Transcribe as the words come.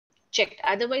checked.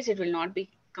 Otherwise, it will not be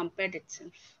compared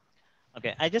itself.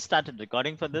 Okay, I just started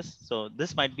recording for this, so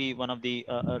this might be one of the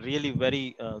really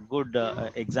very good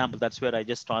example. That's where I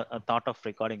just thought of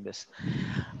recording this.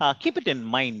 Keep it in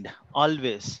mind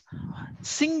always.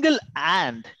 Single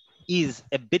AND is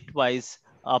a bitwise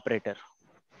operator,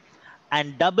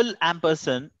 and double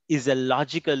ampersand is a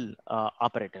logical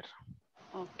operator.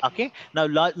 Okay. Okay,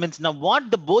 now means now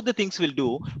what the both the things will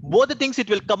do, both the things it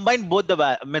will combine both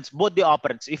the means both the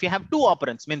operands. If you have two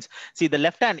operands, means see the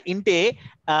left hand int a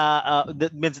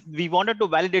means we wanted to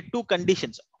validate two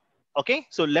conditions. Okay,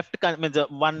 so left means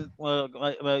one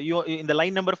you in the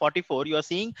line number 44 you are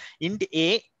seeing int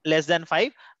a less than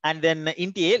 5 and then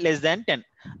int a less than 10,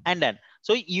 and then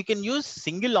so you can use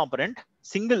single operand,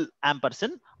 single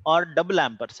ampersand or double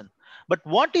ampersand. But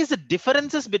what is the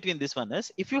differences between this one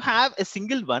is, if you have a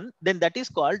single one, then that is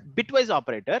called bitwise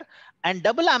operator, and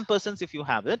double ampersands if you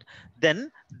have it,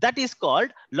 then that is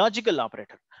called logical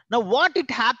operator. Now what it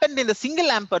happened in the single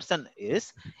ampersand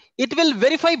is, it will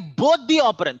verify both the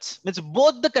operands, means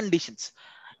both the conditions.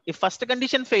 If first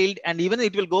condition failed, and even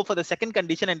it will go for the second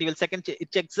condition, and it will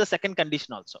it checks the second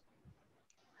condition also.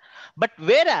 But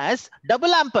whereas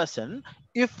double ampersand,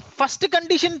 if first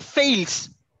condition fails,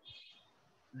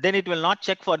 then it will not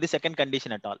check for the second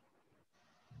condition at all.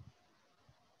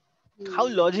 How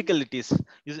logical it is.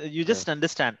 You just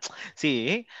understand.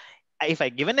 See, if I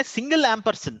given a single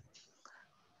ampersand,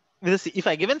 if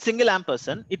I given single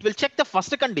ampersand, it will check the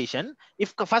first condition.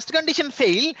 If the first condition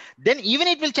fail, then even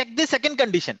it will check the second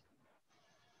condition.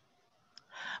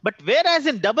 But whereas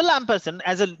in double ampersand,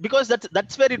 because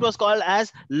that's where it was called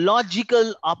as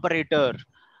logical operator.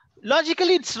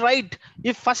 Logically, it's right.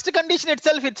 If first condition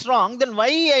itself it's wrong, then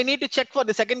why I need to check for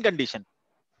the second condition?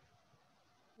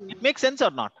 It makes sense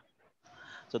or not?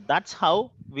 So that's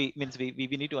how we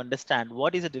need to understand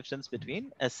what is the difference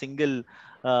between a single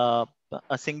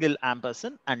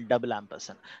ampersand and double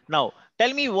ampersand. Now,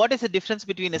 tell me what is the difference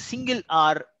between a single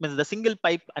R, means the single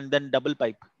pipe, and then double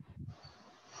pipe.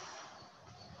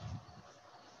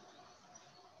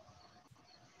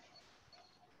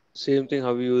 Same thing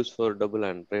how we use for double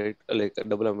AND, right? Like a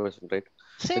double ampersand, right?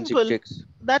 Simple. Checks.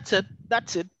 That's it.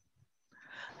 That's it.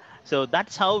 So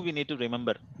that's how we need to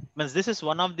remember. Means this is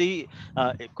one of the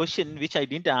question which I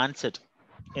didn't answer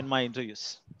in my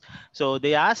interviews. So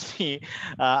they asked me,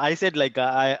 I said like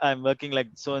I'm working like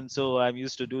so and so, I'm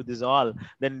used to do this all.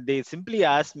 Then they simply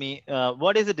asked me,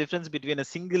 what is the difference between a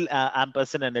single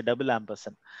ampersand and a double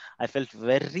ampersand? I felt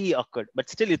very awkward, but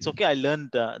still it's okay. I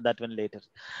learned that one later.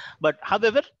 But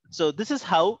however, so this is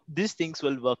how these things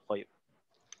will work for you.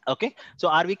 Okay, so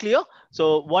are we clear?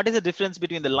 So what is the difference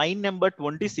between the line number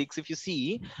 26? If you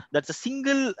see, that's a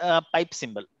single pipe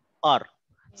symbol or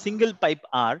single pipe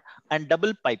R and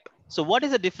double pipe. So what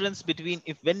is the difference between,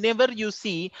 if whenever you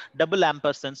see double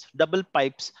ampersands, double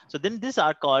pipes, so then these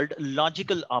are called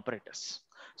logical operators.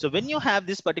 So when you have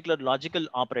this particular logical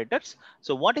operators,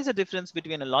 so what is the difference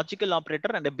between a logical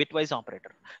operator and a bitwise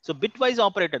operator? So bitwise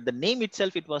operator, the name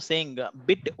itself, it was saying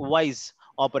bitwise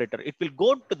operator. It will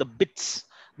go to the bits,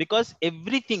 because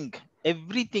everything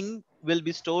will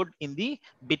be stored in the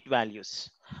bit values.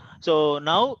 So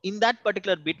now in that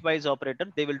particular bitwise operator,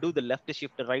 they will do the left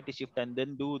shift, the right shift, and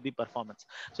then do the performance.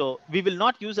 So we will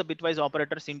not use the bitwise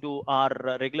operators into our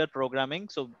regular programming.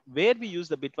 So where we use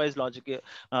the bitwise logic,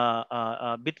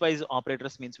 bitwise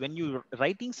operators means when you're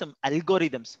writing some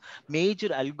algorithms, major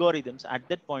algorithms, at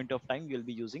that point of time, you'll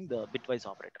be using the bitwise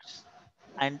operators.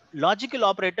 And logical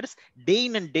operators, day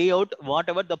in and day out,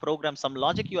 whatever the program, some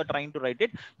logic you are trying to write it,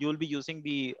 you will be using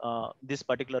the this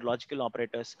particular logical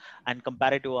operators and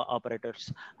comparative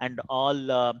operators and all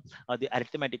the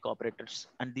arithmetic operators,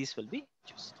 and these will be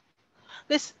used.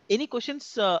 This any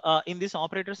questions in these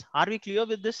operators? Are we clear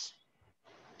with this?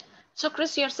 So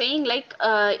Chris, you're saying like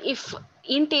if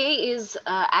int a is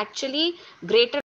actually greater